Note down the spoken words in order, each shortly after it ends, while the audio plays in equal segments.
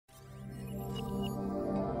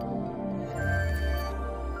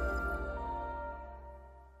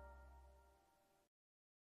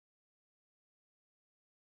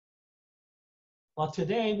But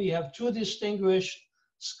today we have two distinguished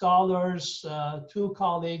scholars, two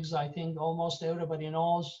colleagues I think almost everybody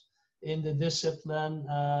knows in the discipline.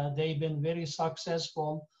 They've been very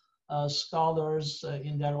successful scholars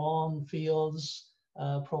in their own fields.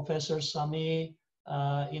 Professor Sami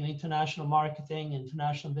in international marketing,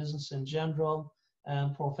 international business in general,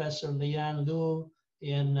 and Professor Lian Lu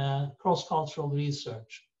in cross-cultural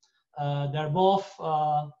research. They're both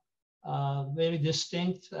very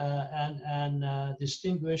distinct and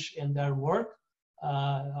distinguished in their work.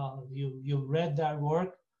 You read their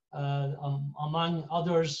work. Among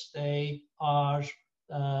others, they are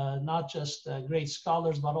not just great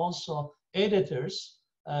scholars, but also editors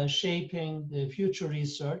shaping the future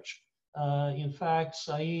research. In fact,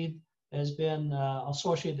 Saeed has been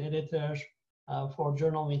associate editor for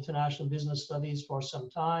Journal of International Business Studies for some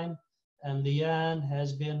time, and Lian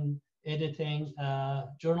has been editing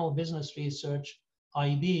Journal of Business Research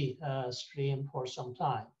IB stream for some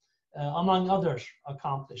time, among other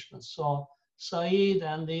accomplishments. So Saeed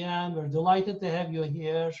and Lian, we're delighted to have you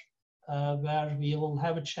here, where we will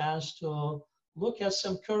have a chance to look at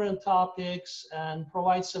some current topics and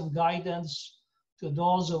provide some guidance to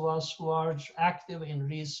those of us who are active in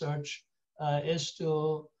research as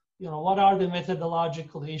to, what are the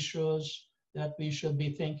methodological issues that we should be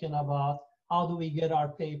thinking about? How do we get our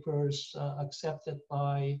papers accepted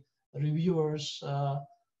by reviewers?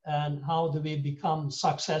 And how do we become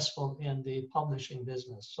successful in the publishing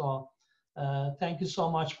business? So thank you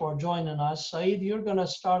so much for joining us. Saeed, you're going to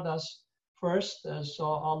start us first, so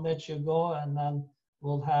I'll let you go, and then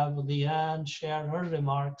we'll have Lian share her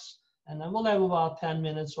remarks, and then we'll have about 10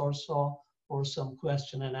 minutes or so for some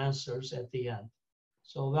question and answers at the end.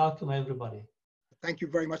 So welcome, everybody. Thank you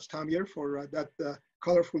very much, Tamir, for that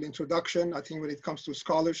colorful introduction. I think when it comes to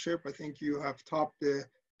scholarship, I think you have topped the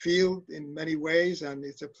field in many ways, and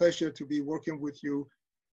it's a pleasure to be working with you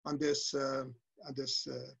on this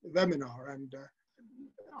webinar. And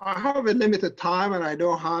I have a limited time, and I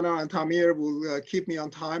know Hannah and Tamir will keep me on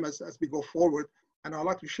time as we go forward. And I'd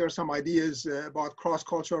like to share some ideas about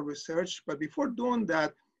cross-cultural research. But before doing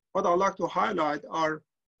that, what I'd like to highlight are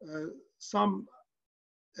some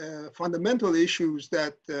fundamental issues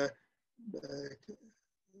that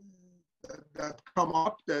come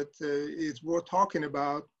up that is worth talking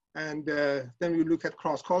about. And then we look at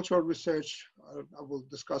cross-cultural research. I will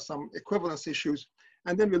discuss some equivalence issues.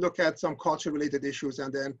 And then we look at some culture-related issues.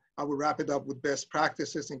 And then I will wrap it up with best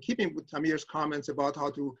practices, and keeping with Tamir's comments about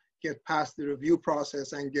how to get past the review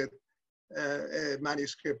process and get a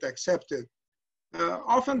manuscript accepted.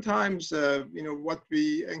 Oftentimes, what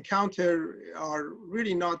we encounter are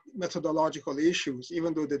really not methodological issues,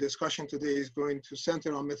 even though the discussion today is going to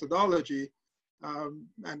center on methodology,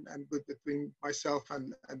 and between myself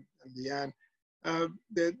and Lian.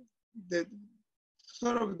 The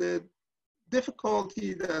sort of the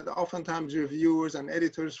difficulty that oftentimes reviewers and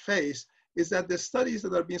editors face is that the studies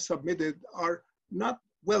that are being submitted are not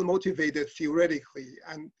well motivated theoretically,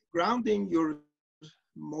 and grounding your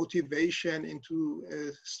motivation into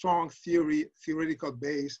a strong theoretical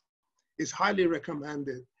base is highly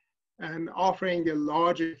recommended, and offering a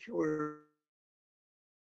logic or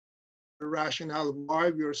a rationale why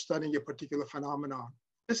we are studying a particular phenomenon.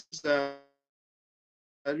 This is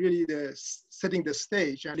really setting the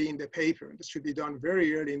stage early in the paper. This should be done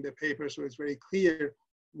very early in the paper, so it's very clear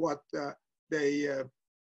what the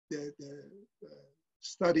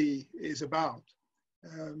study is about.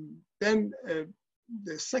 Then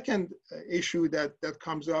the second issue that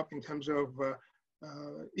comes up in terms of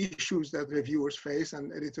issues that reviewers face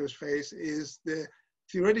and editors face is the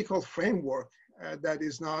theoretical framework that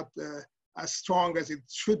is not as strong as it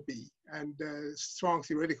should be. And strong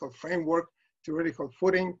theoretical framework, theoretical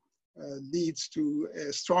footing leads to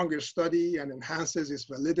a stronger study and enhances its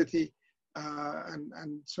validity.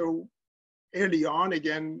 And so early on,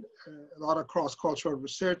 again, a lot of cross-cultural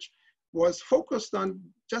research was focused on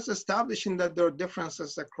just establishing that there are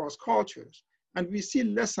differences across cultures. And we see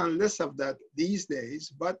less and less of that these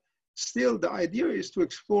days, but still the idea is to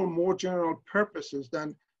explore more general purposes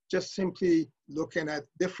than just simply looking at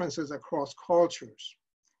differences across cultures.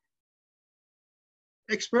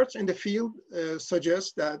 Experts in the field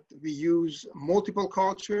suggest that we use multiple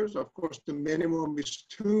cultures. Of course, the minimum is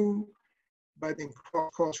 2, but in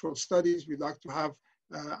cross-cultural studies, we like to have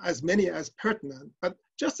as many as pertinent. But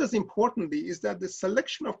just as importantly is that the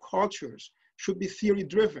selection of cultures should be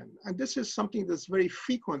theory-driven. And this is something that's very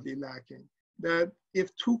frequently lacking, that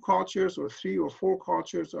if 2 cultures or 3 or 4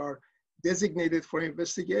 cultures are designated for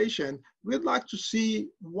investigation, we'd like to see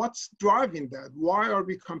what's driving that. Why are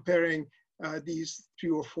we comparing these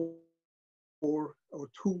 3 or or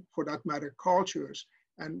two, for that matter, cultures,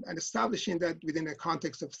 and establishing that within a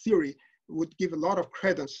context of theory would give a lot of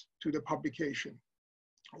credence to the publication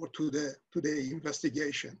or to the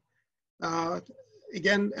investigation.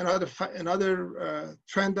 Again, another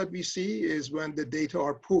trend that we see is when the data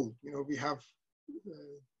are pooled. You know, we have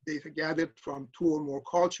data gathered from two or more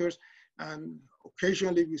cultures, and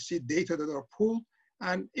occasionally we see data that are pooled.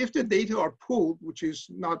 And if the data are pooled, which is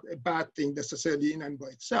not a bad thing necessarily in and by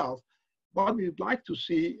itself, what we'd like to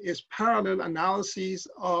see is parallel analyses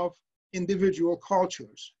of individual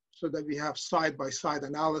cultures, so that we have side-by-side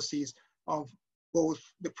analyses of both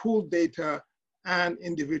the pooled data and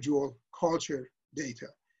individual culture data.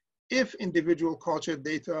 If individual culture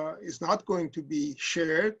data is not going to be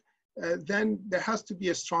shared, then there has to be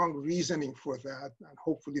a strong reasoning for that, and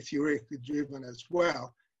hopefully theoretically driven as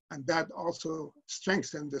well. And that also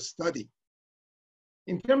strengthens the study.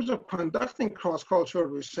 In terms of conducting cross-cultural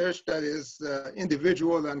research that is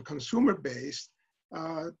individual and consumer-based,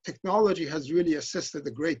 technology has really assisted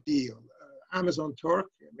a great deal. Amazon Turk,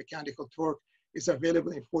 Mechanical Turk, is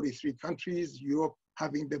available in 43 countries, Europe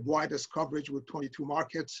having the widest coverage with 22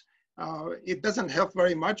 markets. It doesn't help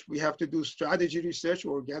very much. We have to do strategy research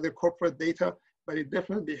or gather corporate data, but it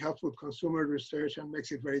definitely helps with consumer research and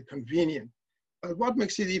makes it very convenient. What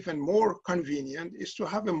makes it even more convenient is to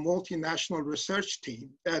have a multinational research team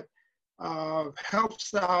that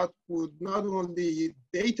helps out with not only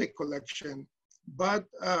data collection, but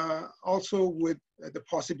also with the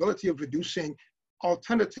possibility of reducing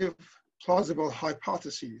alternative plausible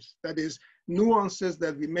hypotheses. That is, nuances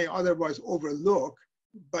that we may otherwise overlook,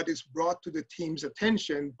 but is brought to the team's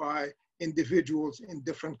attention by individuals in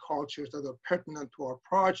different cultures that are pertinent to our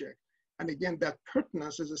project. And again, that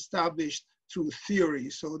pertinence is established through theory.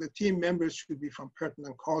 So the team members should be from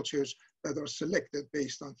pertinent cultures that are selected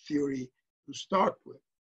based on theory to start with.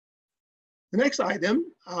 The next item,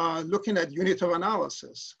 looking at unit of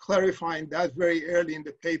analysis, clarifying that very early in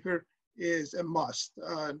the paper is a must.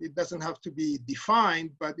 It doesn't have to be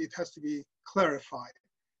defined, but it has to be clarified.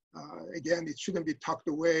 Again, it shouldn't be tucked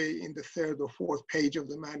away in the third or fourth page of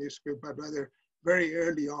the manuscript, but rather very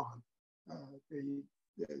early on.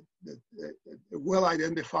 A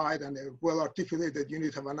well-identified and a well-articulated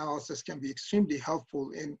unit of analysis can be extremely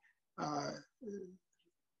helpful in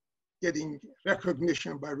getting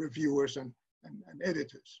recognition by reviewers and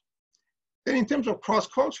editors. Then in terms of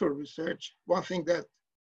cross-cultural research, one thing that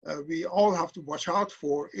we all have to watch out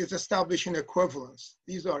for is establishing equivalence.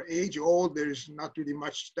 These are age-old. There's not really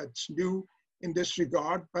much that's new in this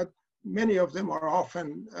regard, but many of them are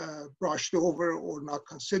often brushed over or not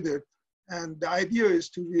considered. And the idea is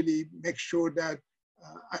to really make sure that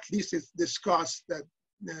at least it's discussed, that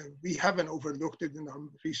we haven't overlooked it in our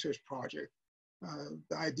research project.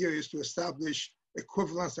 The idea is to establish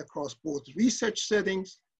equivalence across both research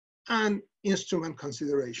settings and instrument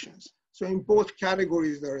considerations. So in both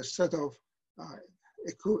categories, there are a set of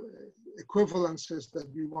equivalences that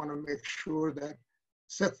we want to make sure that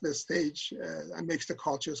set the stage and makes the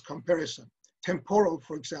cultures comparison. Temporal,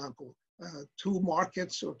 for example, two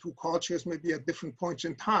markets or two cultures may be at different points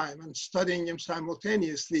in time, and studying them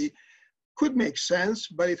simultaneously could make sense,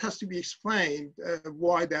 but it has to be explained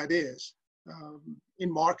why that is.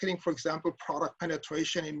 In marketing, for example, product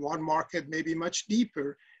penetration in one market may be much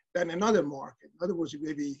deeper than another market. In other words,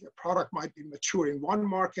 maybe a product might be mature in one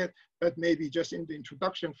market, but maybe just in the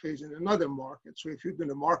introduction phase in another market. So if you're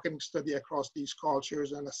doing a marketing study across these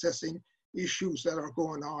cultures and assessing issues that are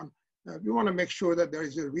going on, we want to make sure that there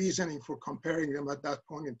is a reasoning for comparing them at that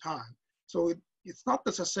point in time. So it's not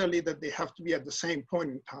necessarily that they have to be at the same point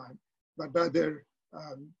in time, but rather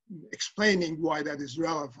explaining why that is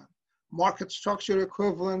relevant. Market structure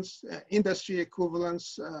equivalence, industry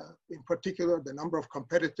equivalence, in particular, the number of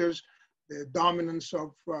competitors, the dominance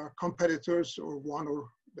of competitors, or one or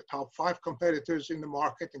the top 5 competitors in the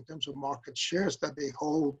market in terms of market shares that they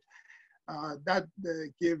hold. That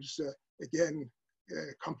gives, again,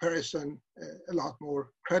 comparison a lot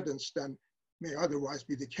more credence than may otherwise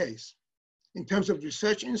be the case. In terms of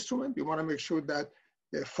research instrument, we want to make sure that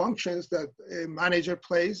the functions that a manager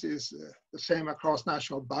plays is the same across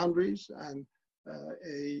national boundaries, and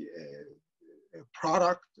a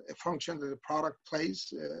function that a product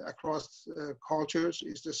plays across cultures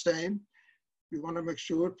is the same. We want to make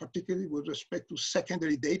sure, particularly with respect to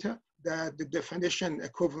secondary data, that the definition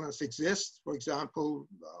equivalence exists. For example,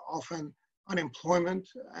 often unemployment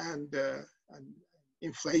and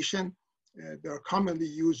inflation, they are commonly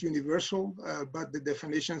used universal, but the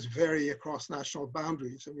definitions vary across national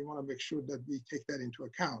boundaries, and we want to make sure that we take that into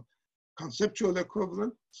account. Conceptual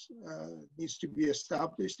equivalence needs to be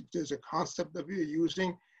established. If there's a concept that we are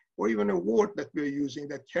using, or even a word that we're using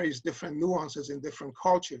that carries different nuances in different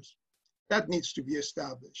cultures. That needs to be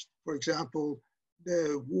established. For example,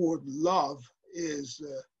 the word love is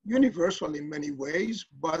universal in many ways,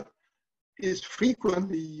 but is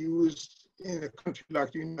frequently used in a country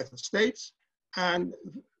like the United States, and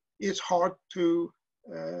it's hard to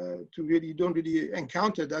really, don't really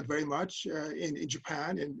encounter that very much in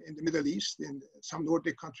Japan, in the Middle East, in some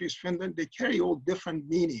Nordic countries, Finland. They carry all different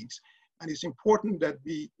meanings. And it's important that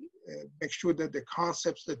we make sure that the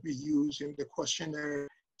concepts that we use in the questionnaire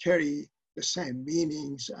carry the same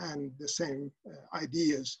meanings and the same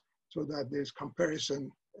ideas, so that there's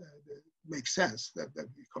comparison that makes sense, that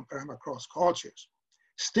we compare them across cultures.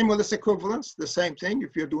 Stimulus equivalence, the same thing.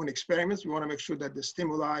 If you're doing experiments, we want to make sure that the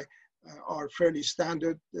stimuli are fairly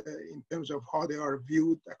standard in terms of how they are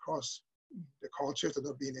viewed across the cultures that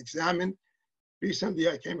are being examined. Recently,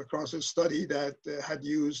 I came across a study that had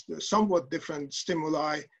used somewhat different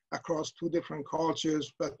stimuli across two different cultures,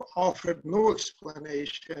 but offered no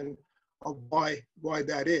explanation of why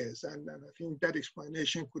that is. And I think that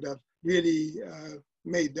explanation could have really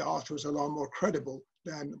made the authors a lot more credible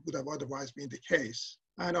than would have otherwise been the case.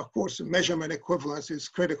 And of course, measurement equivalence is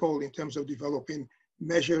critical in terms of developing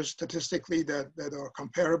measures statistically that are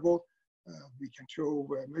comparable. We can show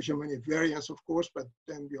measurement invariance, of course, but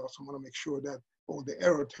then we also want to make sure that all the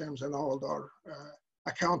error terms and all are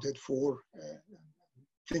accounted for,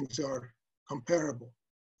 things are comparable.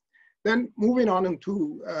 Then moving on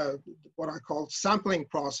into what I call sampling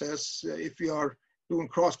process. If we are doing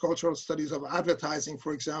cross-cultural studies of advertising,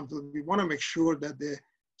 for example, we want to make sure that the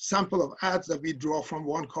sample of ads that we draw from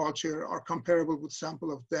one culture are comparable with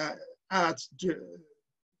sample of the ads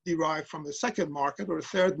derived from a second market or a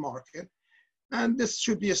third market. And this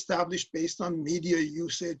should be established based on media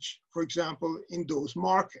usage, for example, in those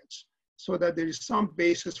markets, so that there is some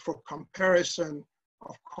basis for comparison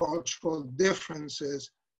of cultural differences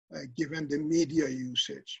given the media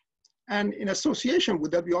usage. And in association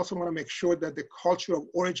with that, we also want to make sure that the culture of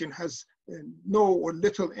origin has no or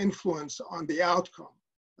little influence on the outcome.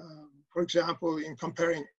 For example, in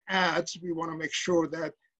comparing ads, we want to make sure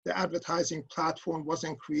that the advertising platform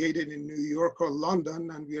wasn't created in New York or London,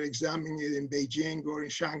 and we are examining it in Beijing or in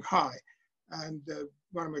Shanghai. And we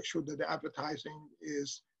want to make sure that the advertising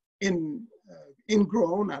is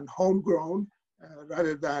ingrown and homegrown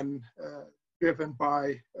rather than driven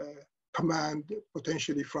by command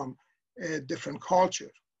potentially from a different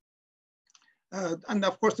culture. And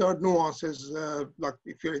of course, there are nuances, like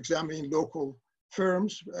if you're examining local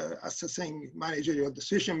firms, assessing managerial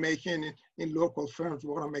decision-making in local firms,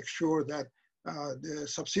 we want to make sure that the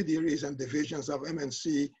subsidiaries and divisions of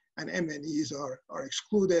MNC and MNEs are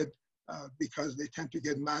excluded because they tend to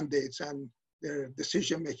get mandates and their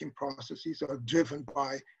decision-making processes are driven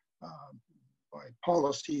by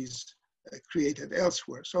policies created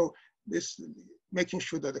elsewhere. So this making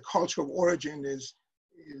sure that the culture of origin is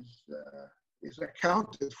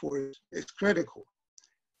accounted for is critical.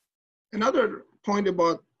 Another point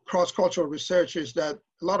about cross-cultural research is that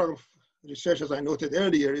a lot of research, as I noted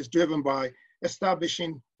earlier, is driven by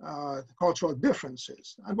establishing cultural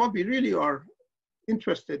differences. And what we really are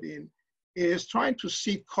interested in is trying to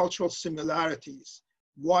see cultural similarities,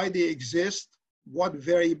 why they exist, what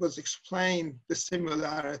variables explain the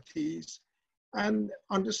similarities, and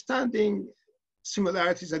understanding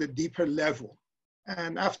similarities at a deeper level.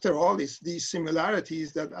 And after all, it's these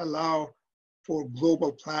similarities that allow for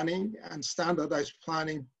global planning and standardized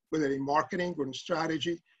planning, whether in marketing or in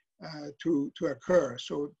strategy, to occur.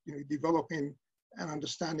 So developing an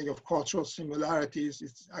understanding of cultural similarities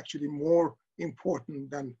is actually more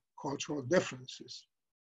important than cultural differences.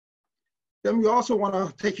 Then we also want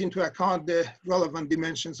to take into account the relevant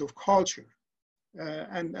dimensions of culture.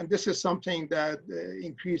 And this is something that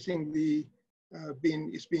increasingly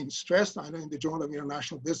is being stressed. I know in the Journal of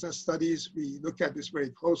International Business Studies, we look at this very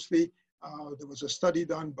closely. There was a study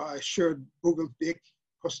done by Sher, Google, Dick,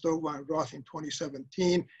 Kostova, and Roth in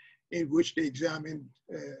 2017, in which they examined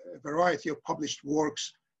a variety of published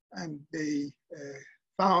works, and they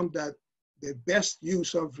found that the best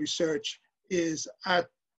use of research is at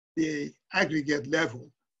the aggregate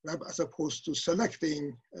level, as opposed to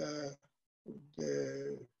selecting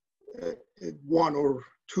one or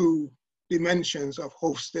two dimensions of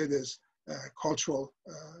Hofstede's cultural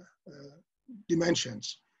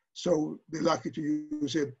dimensions. So they're likely to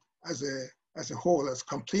use it as a whole, as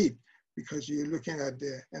complete, because you're looking at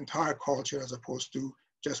the entire culture as opposed to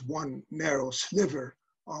just one narrow sliver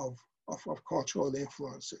of cultural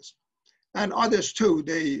influences. And others too,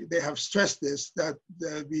 they have stressed this, that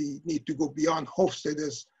we need to go beyond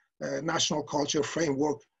Hofstede's national culture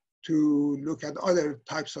framework to look at other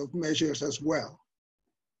types of measures as well.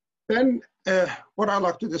 Then what I'd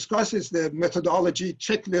like to discuss is the methodology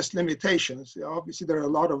checklist limitations. Obviously, there are a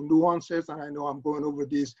lot of nuances, and I know I'm going over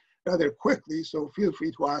these rather quickly, so feel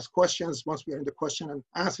free to ask questions once we're in the question and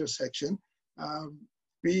answer section.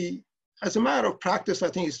 As a matter of practice, I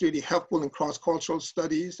think it's really helpful in cross-cultural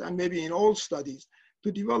studies and maybe in all studies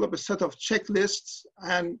to develop a set of checklists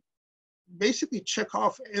and basically check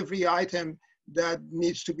off every item that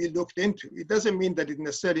needs to be looked into. It doesn't mean that it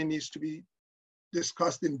necessarily needs to be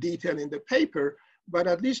discussed in detail in the paper, but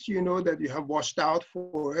at least you know that you have watched out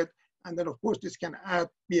for it. And then of course, this can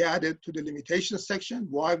be added to the limitations section,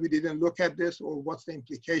 why we didn't look at this, or what's the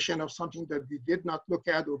implication of something that we did not look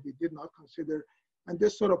at or we did not consider. And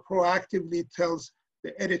this sort of proactively tells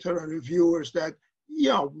the editor and reviewers that,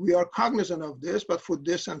 yeah, we are cognizant of this, but for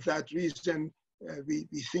this and that reason, we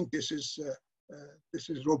think this is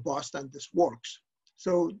robust and this works.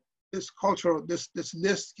 So this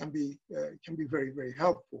list can be very, very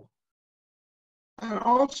helpful. And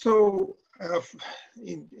also,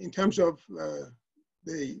 in terms of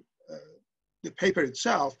the paper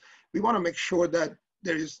itself, we want to make sure that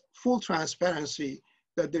there is full transparency,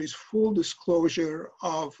 that there is full disclosure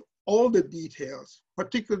of all the details,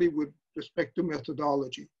 particularly with respect to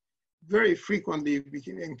methodology. Very frequently, we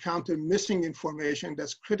can encounter missing information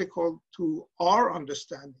that's critical to our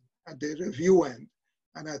understanding at the review end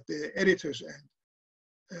and at the editor's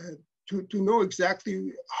end. To know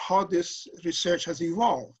exactly how this research has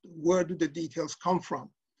evolved, where do the details come from?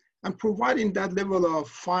 And providing that level of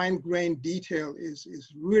fine-grained detail is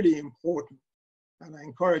really important. And I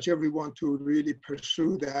encourage everyone to really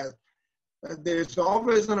pursue that. There's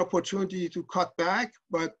always an opportunity to cut back,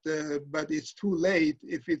 but it's too late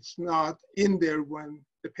if it's not in there when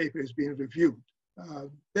the paper is being reviewed.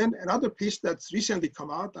 Then another piece that's recently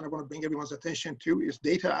come out, and I want to bring everyone's attention to, is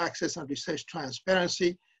data access and research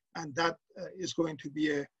transparency. And that is going to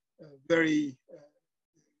be a very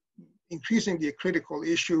increasingly a critical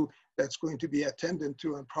issue that's going to be attended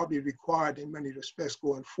to and probably required in many respects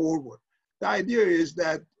going forward. The idea is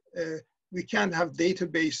that we can't have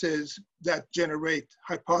databases that generate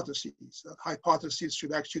hypotheses. That hypotheses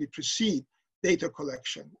should actually precede data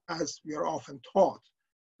collection, as we are often taught.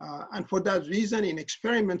 And for that reason, in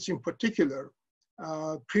experiments in particular,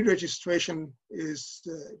 pre-registration is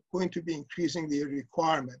going to be increasingly a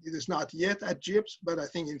requirement. It is not yet at GIPS, but I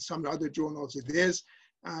think in some other journals it is.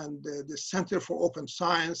 And the Center for Open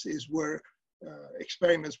Science is where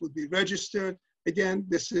experiments would be registered. Again,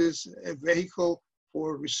 this is a vehicle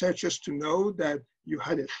for researchers to know that you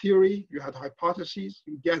had a theory, you had hypotheses,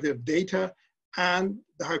 you gathered data, and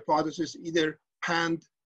the hypothesis either panned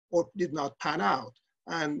or did not pan out.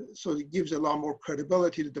 And so it gives a lot more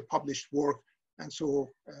credibility to the published work. And so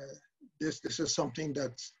this is something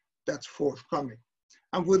that's forthcoming.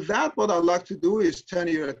 And with that, what I'd like to do is turn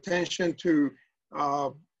your attention to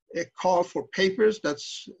a call for papers that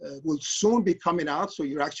will soon be coming out. So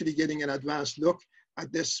you're actually getting an advanced look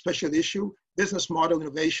at this special issue, Business Model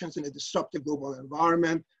Innovations in a Disruptive Global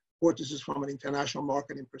Environment. This is from an international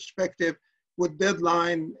marketing perspective, with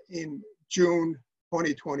deadline in June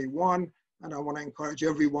 2021. And I want to encourage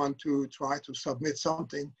everyone to try to submit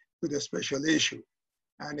something to the special issue.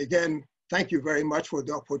 And again, thank you very much for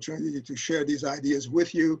the opportunity to share these ideas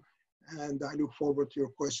with you. And I look forward to your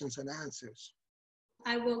questions and answers.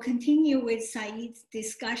 I will continue with Saeed's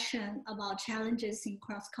discussion about challenges in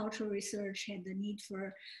cross-cultural research and the need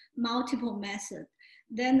for multiple methods.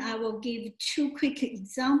 Then I will give two quick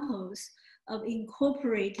examples of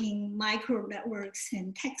incorporating micro networks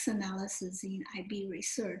and text analysis in IB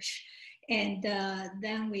research. And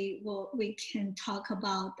then we can talk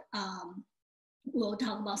about we'll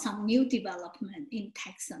talk about some new development in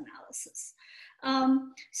text analysis.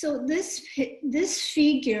 So this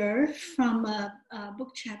figure from a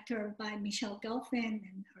book chapter by Michelle Gelfand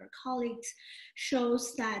and her colleagues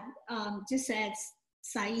shows that just as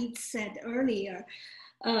Saeed said earlier,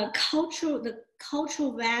 the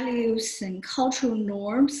cultural values and cultural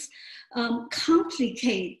norms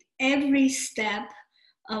complicate every step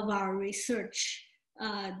of our research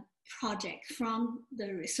project, from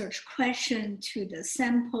the research question to the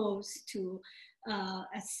samples to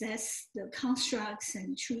assess the constructs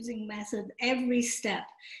and choosing method. Every step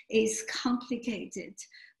is complicated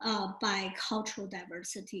by cultural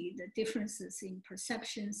diversity, the differences in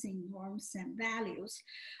perceptions, in norms and values,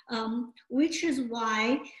 which is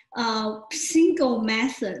why single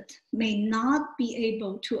method may not be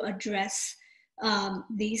able to address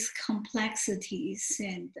these complexities.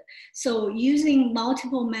 And so using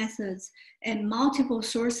multiple methods and multiple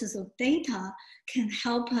sources of data can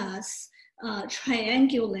help us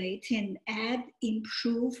triangulate and add,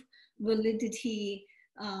 improve validity,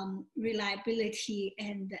 reliability,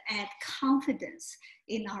 and add confidence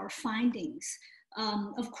in our findings.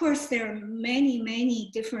 Of course, there are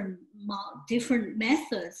many different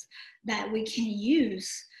methods that we can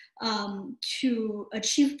use to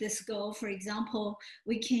achieve this goal. For example,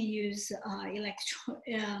 we can use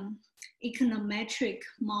econometric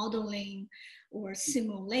modeling or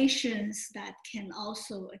simulations that can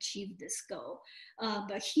also achieve this goal.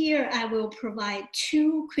 But here I will provide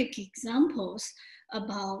two quick examples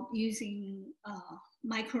about using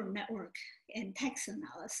micro network and text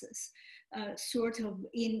analysis, sort of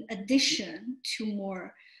in addition to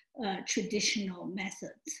more traditional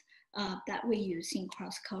methods that we use in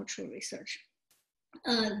cross-cultural research.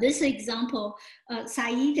 This example,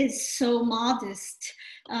 Saeed is so modest.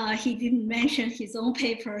 He didn't mention his own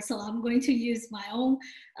paper, so I'm going to use my own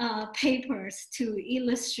papers to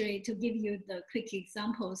illustrate, to give you the quick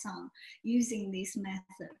examples on using this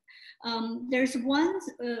method. There's one,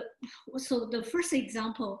 so the first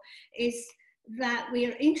example is that we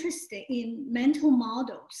are interested in mental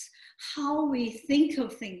models, how we think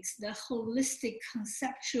of things, the holistic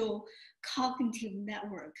conceptual cognitive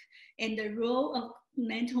network, and the role of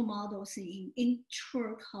mental models in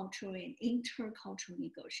intercultural and intercultural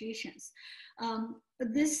negotiations.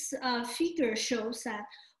 This figure shows that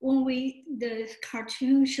when the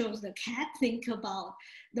cartoon shows the cat think about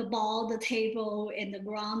the ball, the table, and the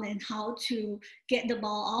ground, and how to get the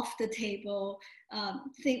ball off the table.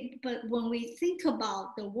 But when we think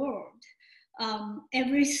about the world,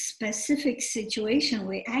 every specific situation,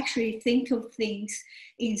 we actually think of things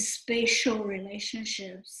in spatial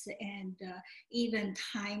relationships and even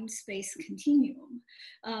time-space continuum.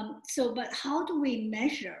 But how do we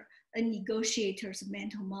measure a negotiator's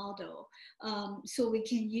mental model? So we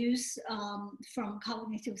can use from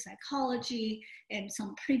cognitive psychology and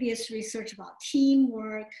some previous research about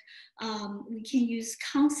teamwork. We can use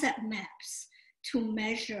concept maps to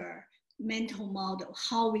measure mental model,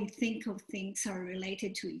 how we think of things are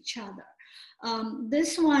related to each other.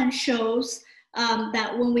 This one shows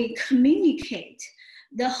that when we communicate,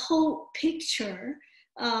 the whole picture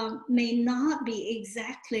may not be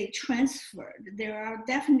exactly transferred. There are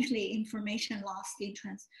definitely information lost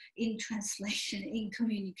in translation, in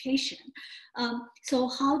communication. So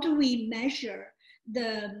how do we measure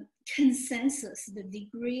the consensus, the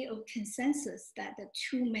degree of consensus that the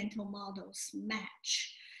two mental models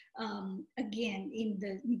match? Again, in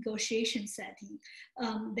the negotiation setting,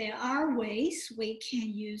 there are ways we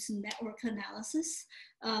can use network analysis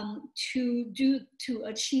to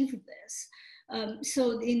achieve this.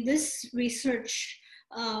 So in this research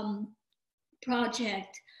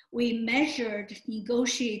project, we measured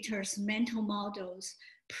negotiators' mental models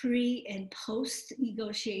pre and post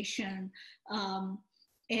negotiation, and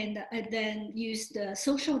then used the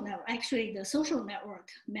social network, actually the social network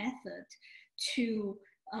method to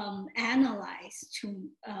analyze, to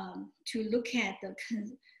look at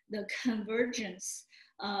the convergence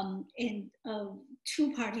in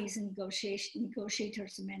two parties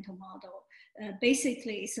negotiators' mental model.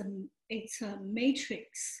 Basically, it's a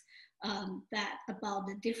matrix that about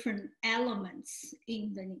the different elements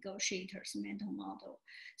in the negotiator's mental model.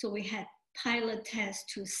 So we had pilot tests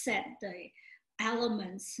to set the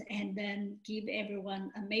elements and then give everyone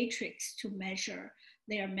a matrix to measure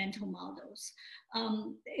their mental models.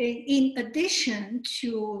 In addition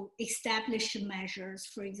to established measures,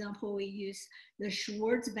 for example, we use the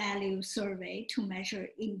Schwartz value survey to measure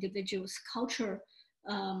individuals' cultural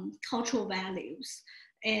values.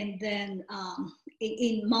 And then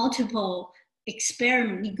in multiple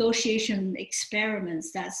negotiation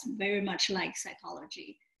experiments, that's very much like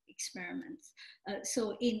psychology experiments.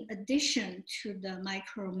 So in addition to the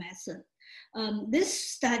micro method,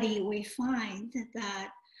 this study, we find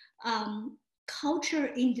that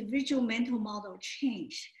individual mental model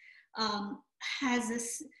change has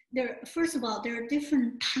this, first of all, there are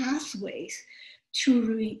different pathways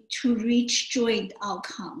to reach joint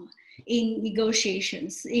outcome in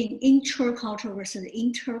negotiations, in intercultural versus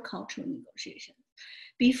intercultural negotiations.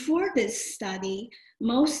 Before this study,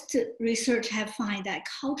 most research have found that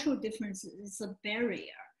cultural differences is a barrier.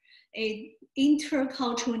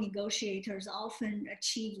 Intercultural negotiators often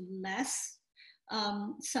achieve less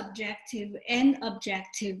subjective and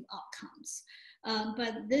objective outcomes.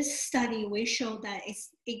 But this study, we show that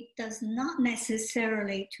it does not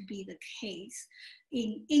necessarily to be the case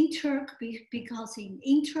because in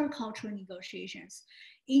intercultural negotiations,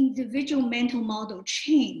 individual mental model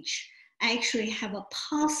change actually have a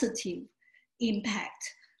positive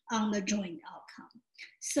impact on the joint outcome.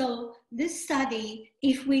 So this study,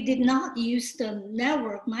 if we did not use the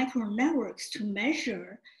network, micro networks to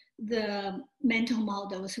measure the mental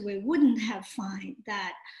models, we wouldn't have found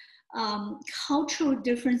that cultural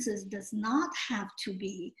differences does not have to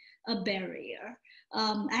be a barrier.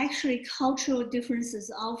 Actually, cultural differences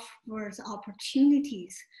offers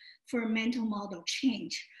opportunities for mental model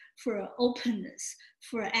change, for openness,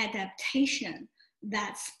 for adaptation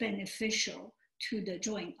that's beneficial to the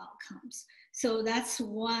joint outcomes. So that's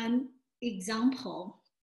one example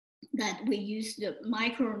that we use the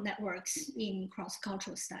micro networks in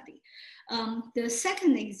cross-cultural study. The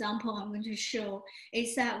second example I'm going to show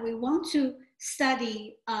is that we want to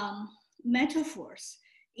study metaphors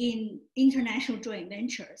in international joint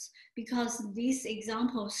ventures, because these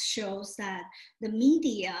examples shows that the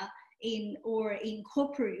media in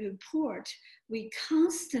corporate report, we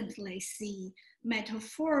constantly see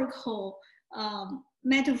metaphorical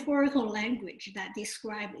language that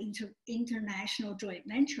describe international joint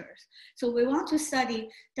ventures. So we want to study,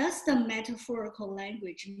 does the metaphorical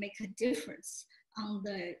language make a difference on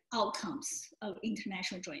the outcomes of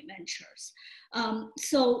international joint ventures?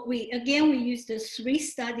 So we use the 3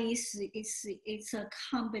 studies. It's a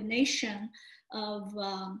combination of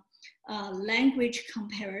language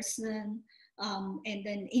comparison, and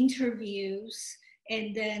then interviews,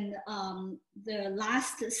 and then the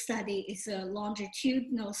last study is a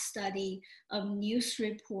longitudinal study of news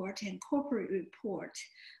report and corporate report.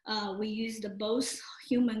 We used both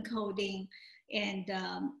human coding and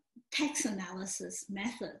text analysis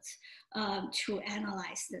methods to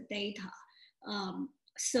analyze the data.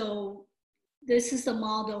 So this is the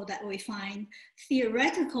model that we find.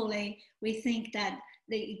 Theoretically, we think that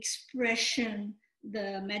the expression,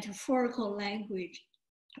 the metaphorical language,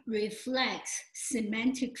 reflects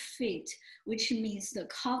semantic fit, which means the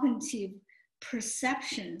cognitive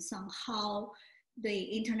perceptions on how the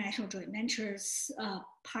international joint ventures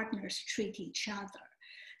partners treat each other.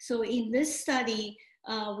 So in this study,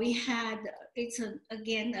 we had,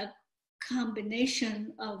 again, a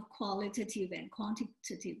combination of qualitative and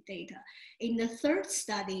quantitative data. In the third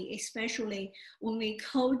study, especially when we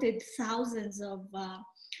coded thousands of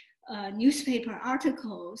newspaper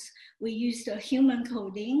articles, we used a human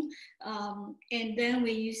coding, and then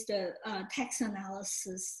we used a text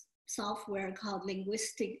analysis software called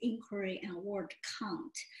linguistic inquiry and word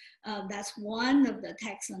count. That's one of the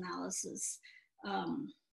text analysis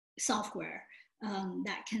software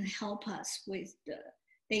that can help us with the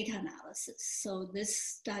data analysis. So this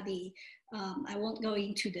study, I won't go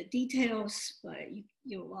into the details, but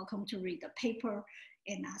you're welcome to read the paper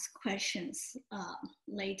and ask questions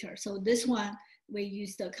later. So this one, we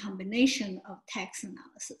use the combination of text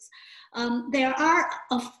analysis. There are,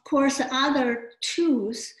 of course, other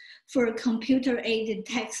tools for computer-aided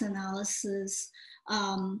text analysis.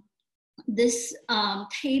 This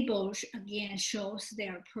table, again, shows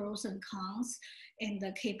their pros and cons, and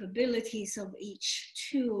the capabilities of each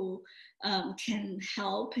tool can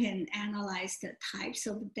help and analyze the types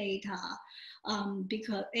of data.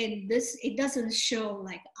 Because it doesn't show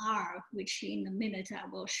like R, which in a minute I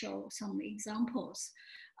will show some examples.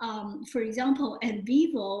 For example,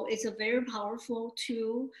 NVivo is a very powerful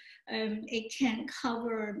tool. It can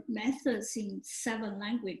cover methods in 7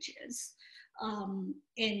 languages,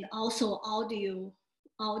 and also audio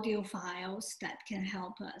files that can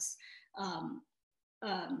help us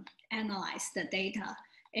analyze the data.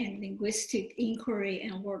 And linguistic inquiry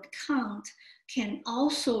and word count can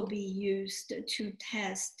also be used to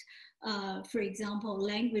test, for example,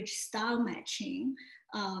 language style matching,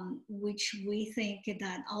 which we think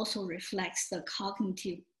that also reflects the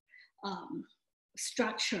cognitive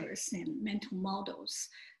structures and mental models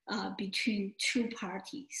between 2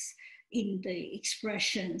 parties in the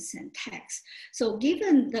expressions and text. So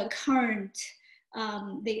given the current,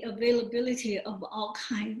 the availability of all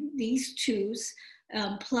these tools,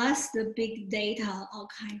 plus the big data, all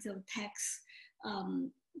kinds of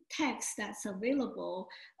text that's available,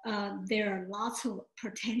 there are lots of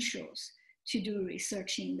potentials to do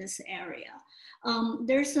research in this area.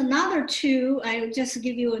 There's another tool, I'll just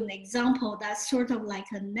give you an example, that's sort of like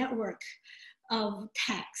a network of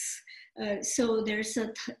text. So there's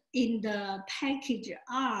in the package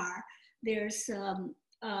R, there's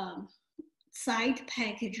side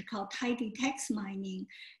package called tidy text mining.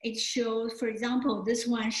 It shows, for example, this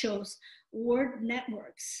one shows word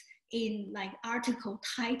networks in like article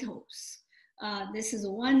titles. This is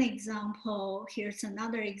one example. Here's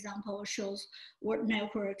another example, shows word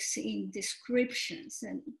networks in descriptions,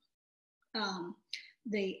 and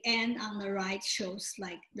the N on the right shows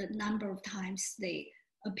like the number of times they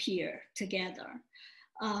appear together.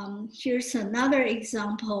 Here's another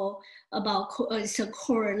example about it's a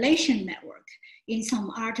correlation network in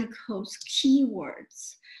some articles,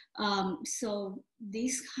 keywords. So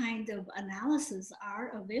these kind of analysis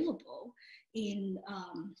are available in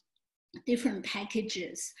different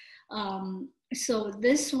packages. So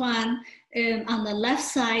this one on the left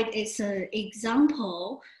side is an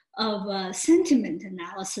example of sentiment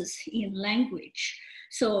analysis in language.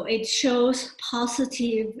 So it shows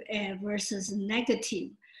positive versus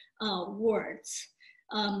negative words.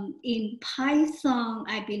 In Python,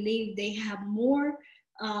 I believe they have more,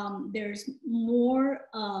 there's more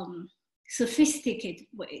sophisticated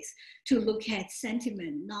ways to look at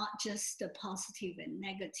sentiment, not just the positive and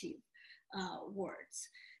negative words.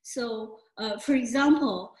 So for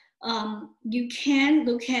example, you can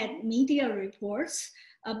look at media reports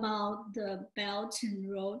about the Belt and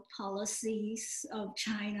Road policies of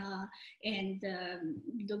China, and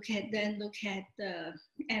look at the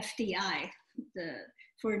FDI, the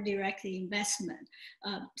for direct investment.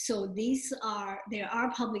 So there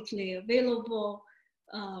are publicly available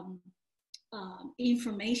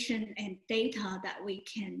information and data that we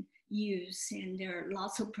can use, and there are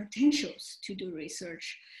lots of potentials to do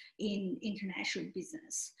research in international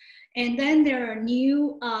business. And then there are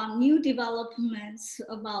new developments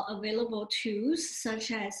about available tools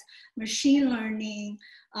such as machine learning,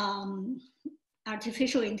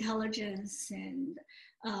 artificial intelligence, and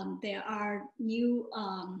there are new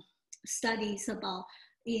studies about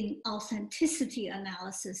in authenticity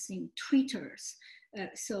analysis in tweeters.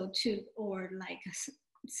 Or like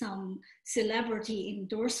some celebrity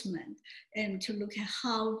endorsement, and to look at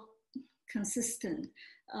how consistent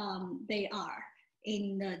they are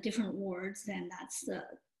in the different words, and that's the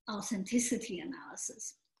authenticity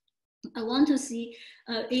analysis. I want to see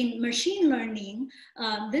in machine learning,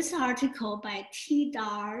 this article by T.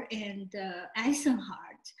 Dar and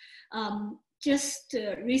Eisenhardt, just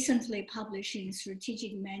recently published in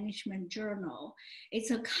Strategic Management Journal.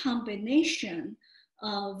 It's a combination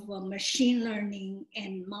of machine learning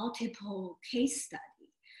and multiple case study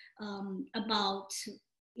about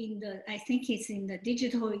I think it's in the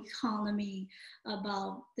digital economy,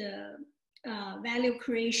 about the value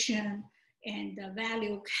creation and the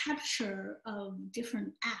value capture of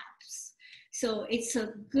different apps. So it's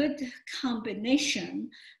a good combination.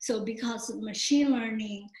 So because machine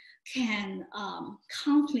learning can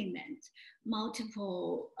complement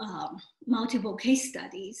multiple case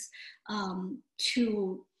studies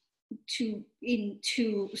to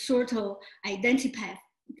sort of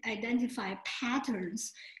identify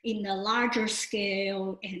patterns in a larger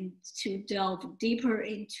scale and to delve deeper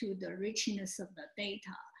into the richness of the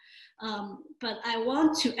data. But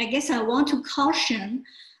I guess I want to caution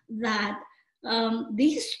that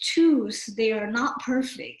these tools, they are not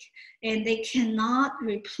perfect, and they cannot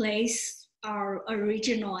replace our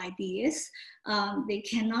original ideas. They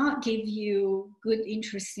cannot give you good,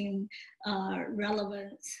 interesting,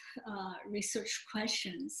 relevant research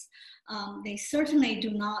questions. They certainly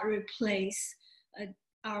do not replace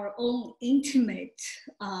our own intimate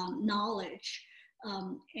knowledge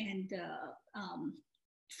and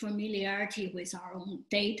familiarity with our own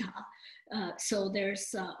data. So there's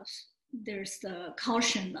the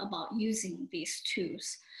caution about using these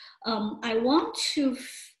tools. I want to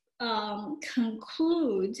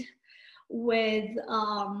conclude with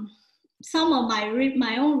some of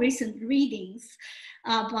my own recent readings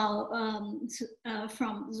about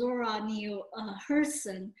from Zora Neale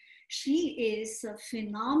Hurston. She is a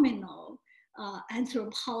phenomenal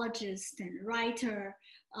anthropologist and writer.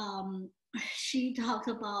 She talked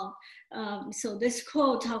about, so this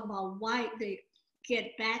quote talked about why they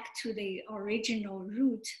get back to the original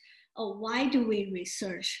root of why do we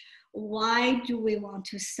research? Why do we want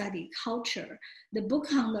to study culture? The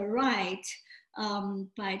book on the right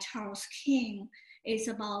by Charles King is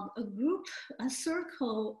about a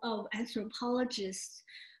circle of anthropologists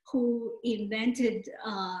who invented,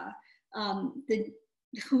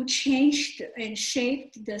 who changed and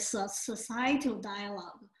shaped the societal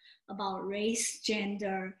dialogue about race,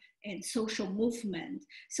 gender, and social movement.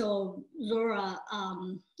 So Zora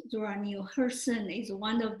Neale Hurston is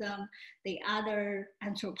one of them. The other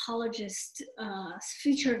anthropologists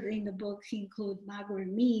featured in the book include Margaret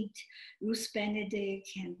Mead, Ruth Benedict,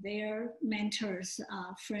 and their mentors,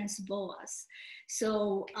 Franz Boas.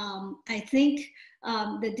 So I think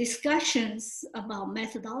the discussions about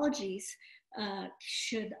methodologies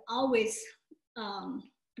should always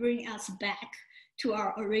bring us back to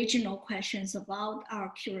our original questions about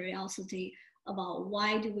our curiosity about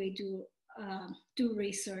why do we do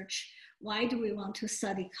research, why do we want to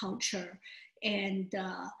study culture, and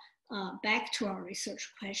back to our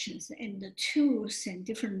research questions, and the tools and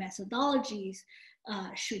different methodologies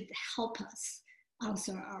should help us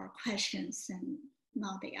answer our questions and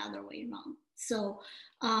not the other way around. So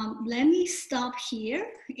let me stop here,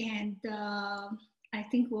 and I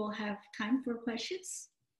think we'll have time for questions.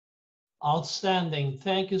 Outstanding.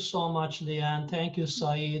 Thank you so much, Leanne. Thank you,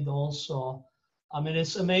 Saeed, also. I mean,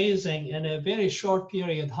 it's amazing in a very short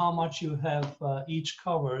period how much you have each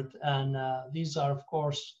covered. And these are, of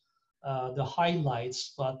course, the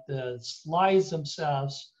highlights, but the slides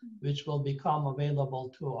themselves, which will become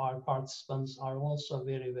available to our participants, are also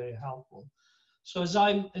very, very helpful. So as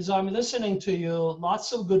I'm listening to you,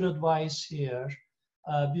 lots of good advice here.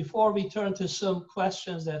 Before we turn to some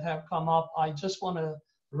questions that have come up, I just want to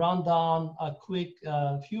run down a quick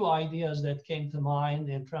few ideas that came to mind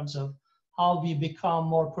in terms of how we become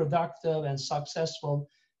more productive and successful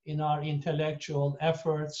in our intellectual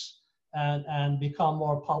efforts and become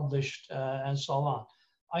more published and so on.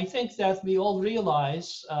 I think that we all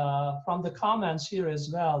realize from the comments here as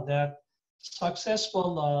well that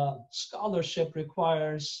successful scholarship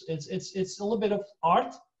requires, it's a little bit of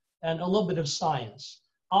art and a little bit of science.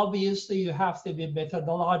 Obviously, you have to be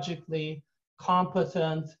methodologically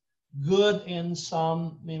competent, good in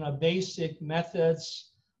some basic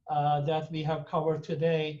methods that we have covered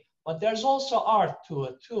today, but there's also art to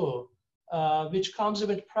it too, which comes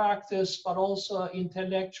with practice, but also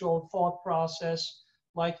intellectual thought process.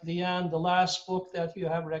 Like the last book that you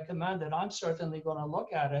have recommended, I'm certainly going to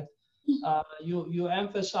look at it. You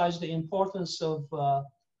emphasize the importance of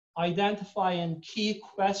identifying key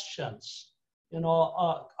questions.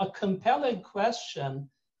 A compelling question,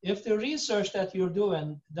 if the research that you're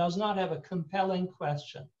doing does not have a compelling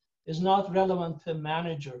question, is not relevant to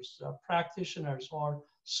managers, practitioners, or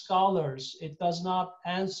scholars, it does not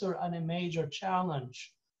answer any major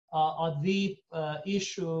challenge, a deep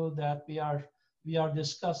issue that we are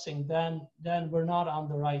discussing, then we're not on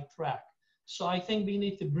the right track. So I think we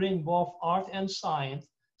need to bring both art and science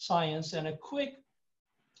and a quick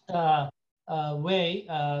way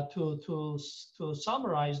to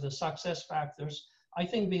summarize the success factors. I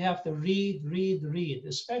think we have to read,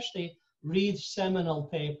 especially read seminal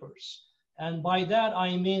papers. And by that,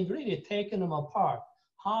 I mean really taking them apart.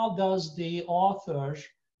 How does the author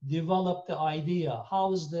develop the idea?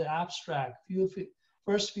 How is the abstract,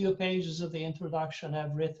 first few pages of the introduction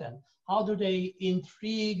have written? How do they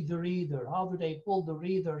intrigue the reader? How do they pull the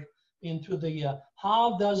reader into the,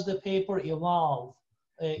 how does the paper evolve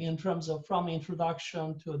in terms of from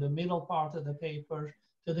introduction to the middle part of the paper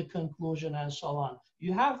to the conclusion and so on?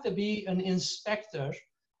 You have to be an inspector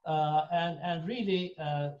and really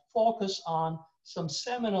focus on some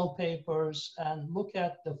seminal papers and look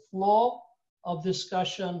at the flow of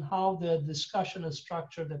discussion, how the discussion is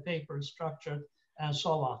structured, the paper is structured, and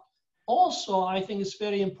so on. Also, I think it's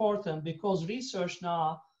very important because research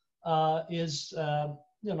now is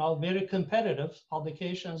very competitive.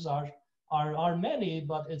 Publications are many,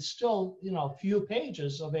 but it's still few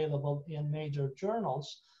pages available in major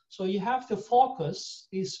journals. So you have to focus,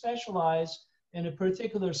 be specialized in a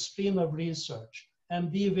particular stream of research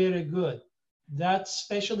and be very good. That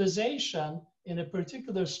specialization in a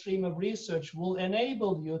particular stream of research will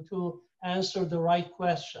enable you to answer the right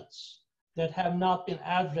questions that have not been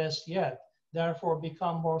addressed yet, therefore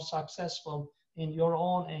become more successful in your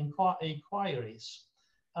own inquiries.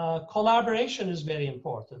 Collaboration is very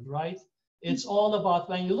important, right? It's all about,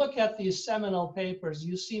 when you look at these seminal papers,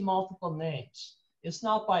 you see multiple names. It's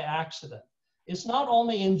not by accident. It's not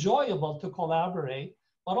only enjoyable to collaborate,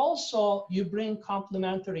 but also you bring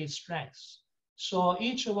complementary strengths. So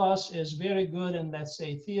each of us is very good in, let's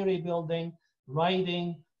say, theory building,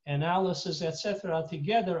 writing, analysis, etc.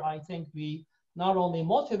 Together, I think we not only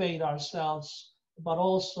motivate ourselves, but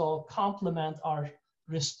also complement our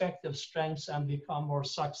respective strengths and become more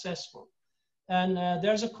successful. And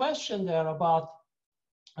there's a question there about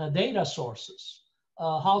data sources.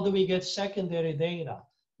 How do we get secondary data?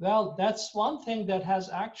 Well, that's one thing that has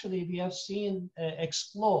actually, we have seen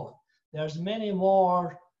explode. There's many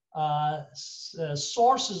more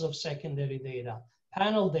sources of secondary data,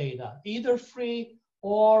 panel data, either free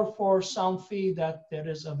or for some fee that there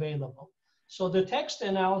is available. So the text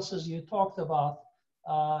analysis you talked about,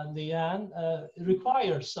 Leanne,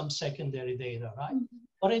 requires some secondary data, right?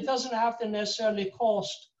 But it doesn't have to necessarily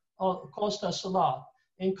cost us a lot.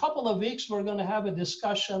 In a couple of weeks, we're going to have a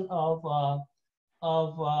discussion of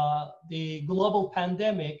the global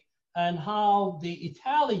pandemic and how the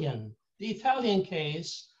Italian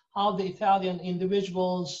case, how the Italian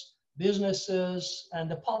individuals, businesses,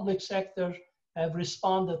 and the public sector have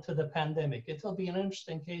responded to the pandemic. It will be an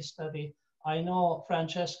interesting case study I know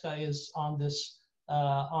Francesca is on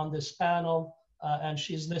this panel, and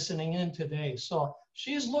she's listening in today. So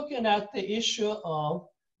she's looking at the issue of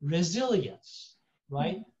resilience,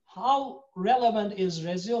 right? How relevant is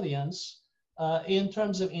resilience in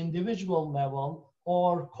terms of individual level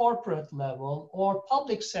or corporate level or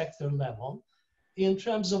public sector level in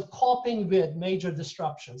terms of coping with major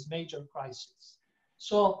disruptions, major crises?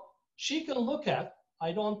 So she can look at,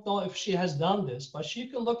 I don't know if she has done this, but she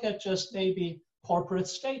can look at just maybe corporate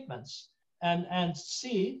statements and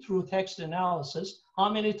see through text analysis how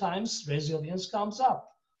many times resilience comes up.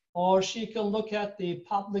 Or she can look at the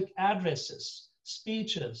public addresses,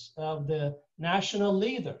 speeches of the national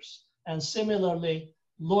leaders, and similarly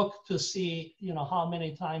look to see, you know, how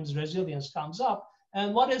many times resilience comes up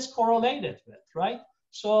and what it's correlated with, right?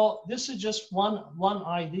 So this is just one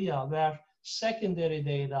idea where secondary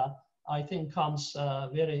data, I think, comes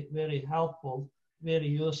very, very helpful, very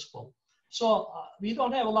useful. So we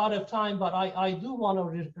don't have a lot of time, but I do want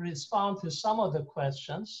to respond to some of the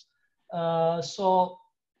questions. So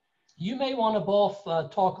you may want to both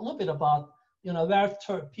talk a little bit about, you know, where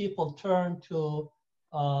people turn to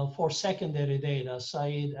for secondary data,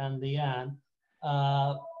 Said and Leanne.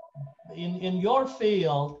 In your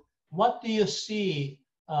field, what do you see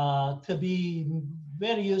to be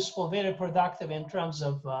very useful, very productive in terms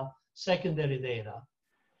of secondary data?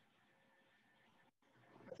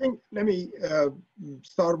 I think, let me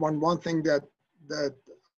start on one thing that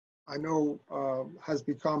I know has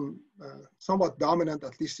become somewhat dominant,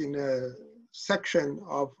 at least in a section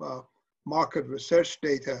of market research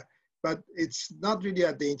data, but it's not really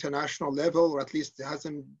at the international level, or at least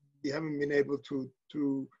we haven't been able to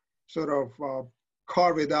sort of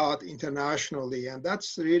carve it out internationally, and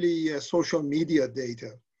that's really social media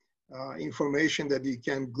data, information that you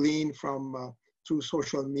can glean from through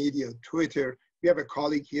social media, Twitter. We have a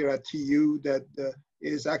colleague here at TU that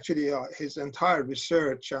is actually his entire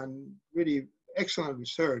research, and really excellent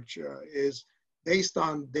research, is based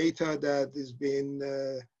on data that has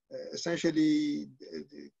been essentially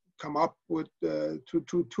come up with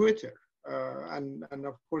through Twitter. And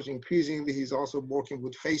of course, increasingly, he's also working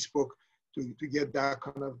with Facebook to get that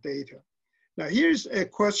kind of data. Now, here's a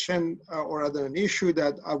question, or rather an issue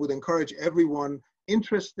that I would encourage everyone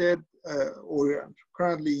interested or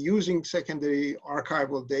currently using secondary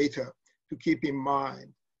archival data to keep in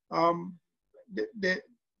mind. The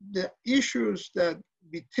issues that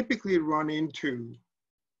we typically run into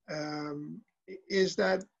is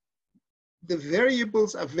that the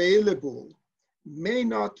variables available may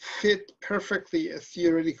not fit perfectly a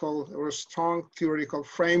theoretical or a strong theoretical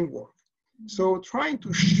framework. So trying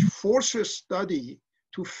to force a study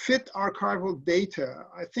to fit archival data,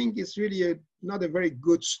 I think is really not a very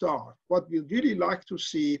good start. What we really like to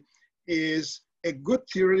see is a good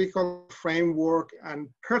theoretical framework and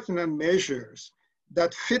pertinent measures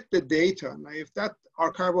that fit the data. Now, if that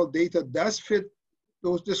archival data does fit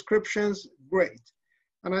those descriptions, great.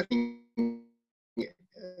 And I think,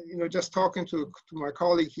 you know, just talking to my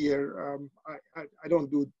colleague here, I don't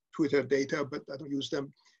do Twitter data, but I don't use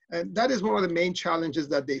them. And that is one of the main challenges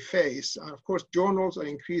that they face. Of course, journals are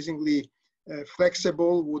increasingly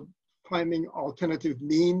flexible with finding alternative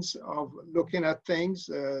means of looking at things,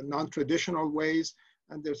 non-traditional ways.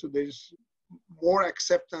 And there's more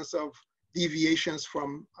acceptance of deviations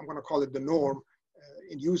from, I'm going to call it the norm,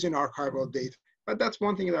 in using archival data. But that's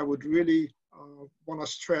one thing that I would really want to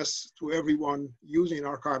stress to everyone using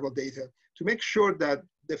archival data, to make sure that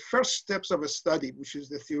the first steps of a study, which is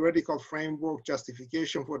the theoretical framework,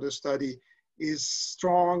 justification for the study, is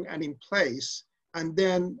strong and in place. And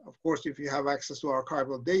then, of course, if you have access to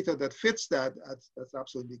archival data that fits that, that's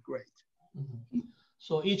absolutely great. Mm-hmm.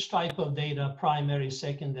 So each type of data, primary,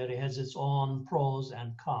 secondary, has its own pros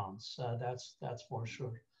and cons. That's for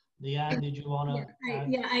sure. Leanne, did you want to?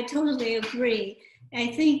 Yeah, I totally agree. I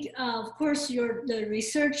think, of course, the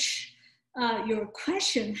research, your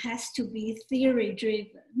question has to be theory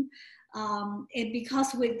driven. And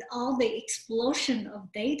because with all the explosion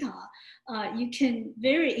of data, you can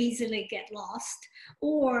very easily get lost.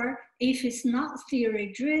 Or if it's not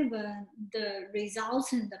theory driven, the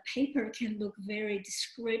results in the paper can look very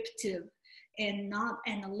descriptive and not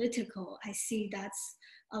analytical. I see that's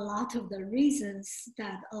a lot of the reasons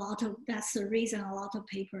that's the reason a lot of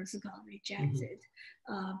papers got rejected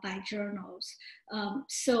by journals.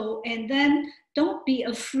 And then don't be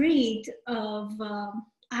afraid of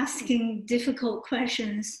asking difficult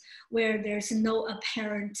questions where there's no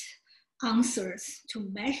apparent answers to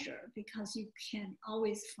measure, because you can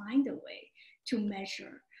always find a way to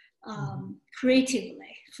measure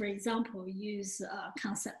creatively. For example, use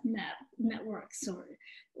concept networks or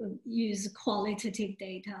use qualitative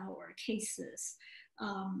data or cases.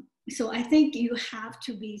 So I think you have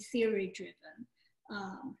to be theory driven.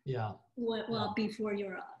 Before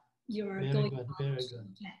you're very going good, on very to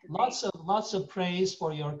good. get the Lots of praise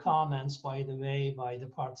for your comments, by the way, by the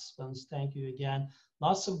participants. Thank you again.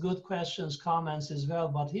 Lots of good questions, comments as well.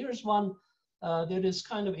 But here's one that is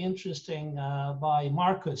kind of interesting by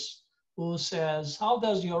Marcus, who says, how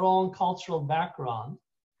does your own cultural background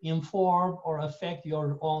inform or affect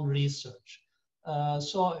your own research?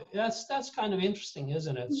 So that's kind of interesting,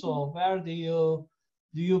 isn't it? So where do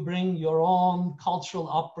you bring your own cultural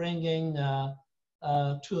upbringing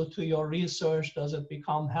to your research? Does it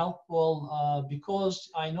become helpful? Because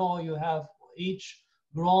I know you have each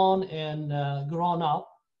grown up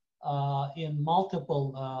in multiple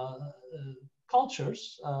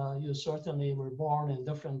cultures. You certainly were born in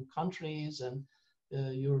different countries, and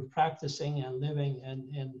you're practicing and living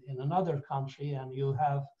in another country, and you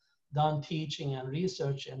have done teaching and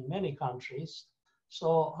research in many countries.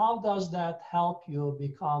 So how does that help you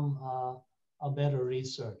become a better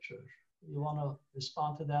researcher? You want to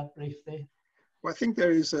respond to that briefly? Well, I think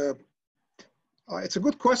there is it's a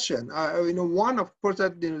good question. One, of course,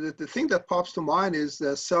 that the thing that pops to mind is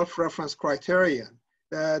the self-reference criterion.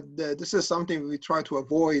 That this is something we try to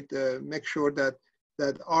avoid, make sure that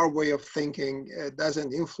our way of thinking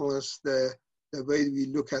doesn't influence the way we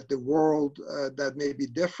look at the world that may be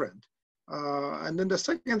different. And then the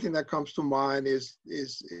second thing that comes to mind is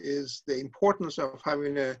the importance of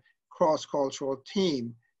having a cross-cultural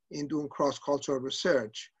team in doing cross-cultural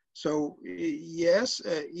research. So yes,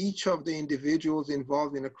 each of the individuals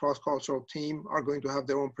involved in a cross-cultural team are going to have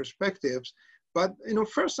their own perspectives, but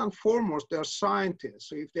first and foremost, they're scientists.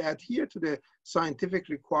 So if they adhere to the scientific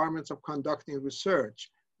requirements of conducting research,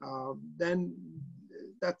 then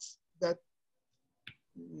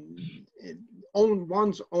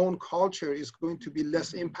one's own culture is going to be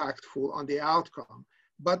less impactful on the outcome.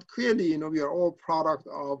 But clearly, we are all product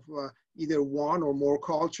of either one or more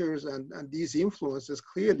cultures, and these influences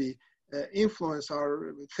clearly influence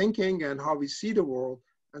our thinking and how we see the world.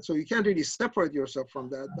 And so you can't really separate yourself from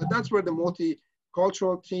that. But that's where the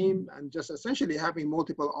multicultural team and just essentially having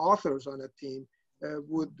multiple authors on a team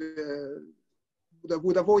would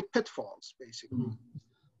avoid pitfalls, basically.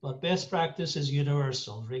 But best practice is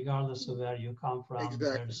universal, regardless of where you come from.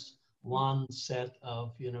 Exactly. There's one set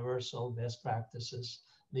of universal best practices.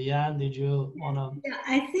 Leanne, did you want to? Yeah,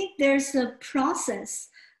 I think there's a process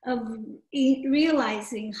of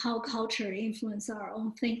realizing how culture influences our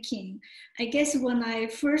own thinking. I guess when I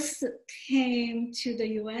first came to the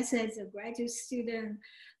US as a graduate student,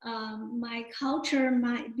 my culture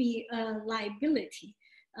might be a liability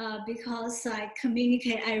because I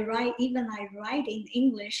communicate, I write in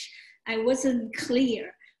English, I wasn't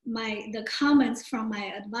clear. The comments from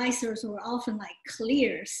my advisors were often like,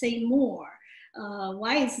 clear, say more.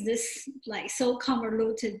 Why is this like so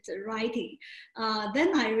convoluted writing?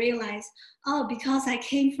 Then I realized, because I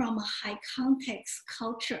came from a high context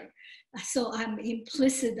culture. So I'm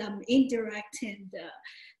implicit, I'm indirect, and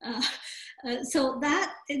so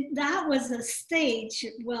that was a stage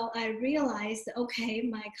where I realized, okay,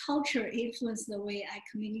 my culture influenced the way I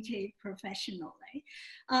communicate professionally.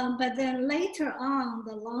 But then later on,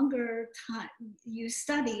 the longer time you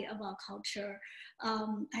study about culture,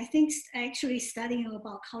 I think actually studying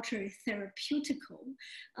about culture is therapeutical.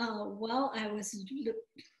 While I was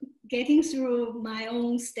getting through my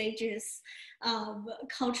own stages of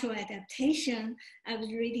cultural adaptation, I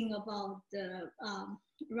was reading about the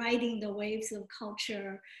riding the waves of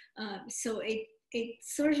culture. So it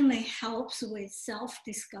certainly helps with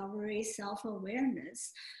self-discovery,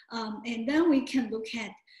 self-awareness. And then we can look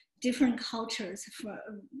at different cultures.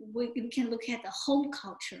 We can look at the whole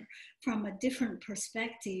culture from a different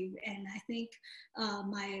perspective. And I think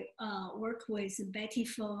my work with Betty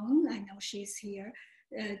Feng, I know she's here,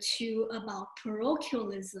 about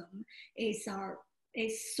parochialism is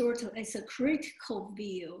it's a critical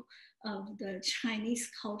view of the Chinese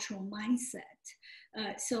cultural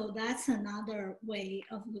mindset. So that's another way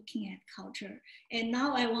of looking at culture. And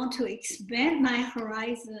now I want to expand my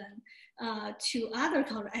horizon to other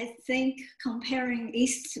culture. I think comparing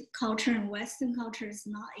East culture and Western culture is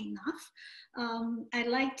not enough. I'd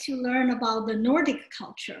like to learn about the Nordic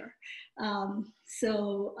culture.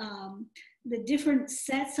 The different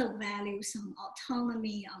sets of values on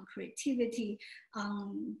autonomy, on creativity,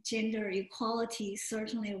 on gender equality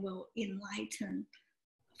certainly will enlighten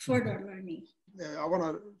further learning. I want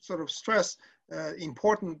to sort of stress the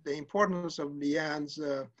importance of Leanne's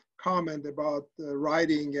comment about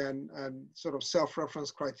writing and sort of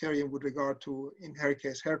self-reference criterion with regard to, in her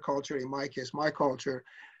case, her culture, in my case, my culture.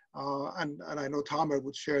 And I know Tamer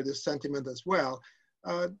would share this sentiment as well.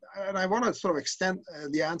 And I want to sort of extend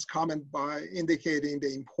Leanne's comment by indicating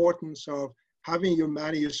the importance of having your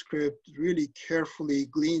manuscript really carefully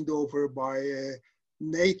gleaned over by a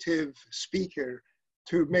native speaker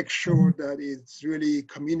to make sure that it's really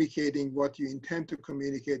communicating what you intend to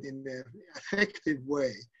communicate in an effective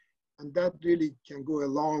way. And that really can go a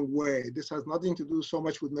long way. This has nothing to do so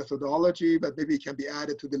much with methodology, but maybe it can be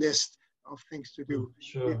added to the list of things to do.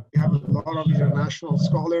 Sure. We have a lot of international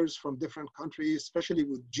scholars from different countries, especially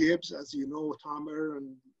with GIBS, as you know, Tamer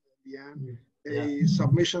and Leanne.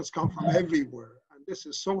 Submissions come from everywhere. And this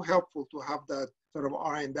is so helpful to have that sort of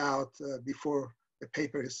ironed out before the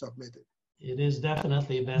paper is submitted. It is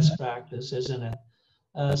definitely best practice, isn't it?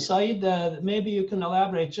 Saeed, maybe you can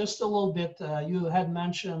elaborate just a little bit. You had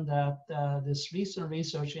mentioned that this recent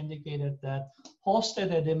research indicated that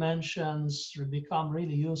Hofstede dimensions become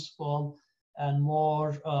really useful and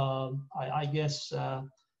more, I guess,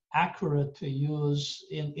 accurate to use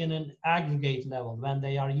in an aggregate level when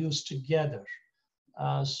they are used together.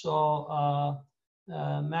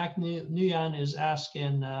 Mac Nguyen is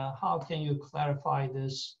asking, how can you clarify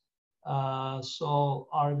this? So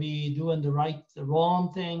are we doing the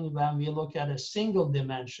wrong thing when we look at a single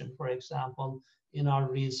dimension, for example, in our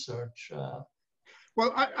research?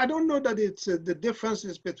 Well, I don't know that it's the difference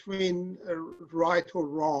is between right or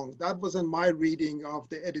wrong. That wasn't my reading of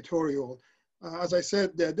the editorial. As I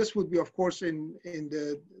said, this would be, of course, in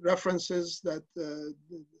the references that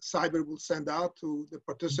CIBER will send out to the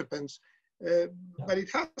participants. But it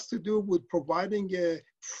has to do with providing a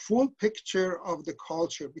full picture of the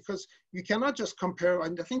culture, because you cannot just compare,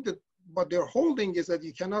 and I think that what they're holding is that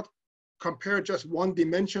you cannot compare just one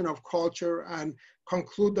dimension of culture and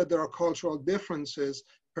conclude that there are cultural differences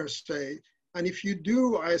per se. And if you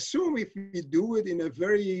do, I assume if you do it in a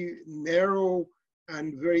very narrow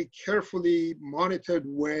and very carefully monitored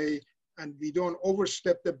way, and we don't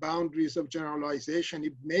overstep the boundaries of generalization,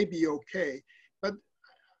 it may be okay. But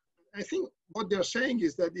I think what they're saying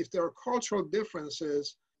is that if there are cultural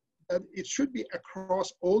differences, that it should be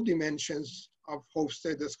across all dimensions of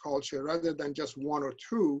Hofstede's culture rather than just one or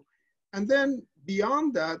two. And then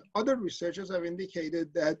beyond that, other researchers have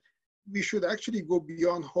indicated that we should actually go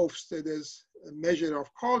beyond Hofstede's measure of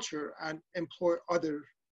culture and employ other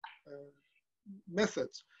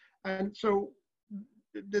methods. And so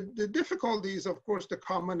the difficulty is, of course, the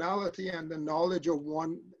commonality and the knowledge of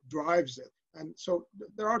one drives it. And so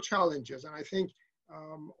there are challenges. And I think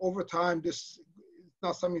over time, this is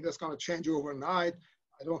not something that's going to change overnight.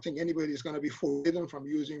 I don't think anybody is going to be forbidden from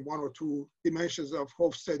using one or two dimensions of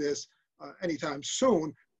Hofstede's anytime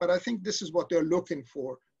soon. But I think this is what they're looking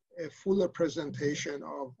for, a fuller presentation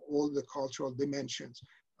of all the cultural dimensions.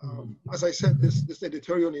 As I said, this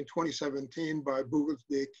editorial in 2017 by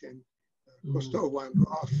Bugelsdick and Kostova and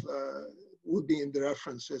Roth would be in the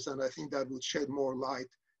references. And I think that would shed more light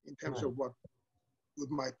in terms of what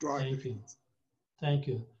might drive. Thank you. Thank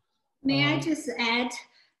you. May I just add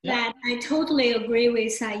that I totally agree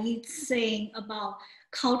with Saeed's saying about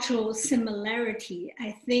cultural similarity.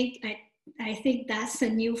 I think that's the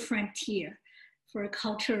new frontier for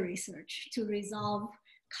culture research, to resolve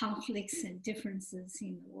conflicts and differences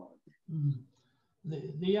in the world.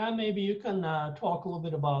 Leanne, maybe you can talk a little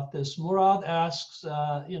bit about this. Murad asks,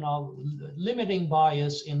 limiting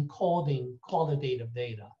bias in coding qualitative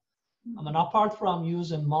data. I mean, apart from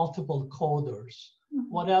using multiple coders,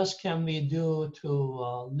 what else can we do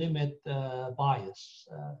to limit bias?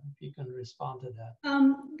 If you can respond to that.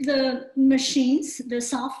 The machines, the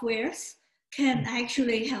softwares can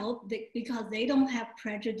actually help because they don't have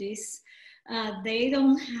prejudice. They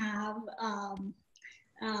don't have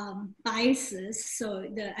biases. So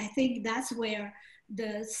I think that's where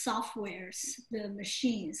the softwares, the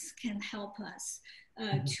machines can help us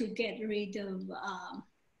to get rid of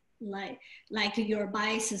like your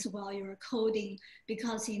biases while you're coding,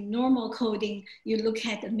 because in normal coding, you look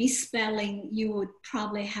at the misspelling, you would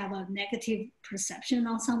probably have a negative perception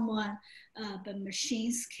on someone, but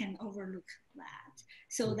machines can overlook that.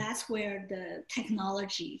 So that's where the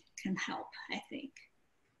technology can help, I think.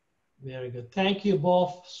 Very good. Thank you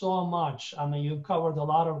both so much. I mean, you've covered a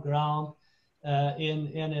lot of ground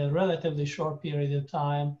in a relatively short period of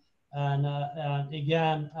time. And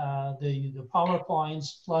again, the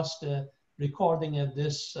PowerPoints plus the recording of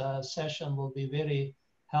this session will be very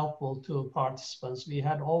helpful to participants. We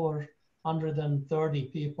had over 130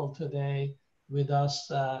 people today with us,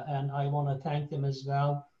 and I want to thank them as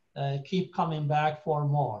well. Keep coming back for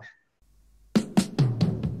more.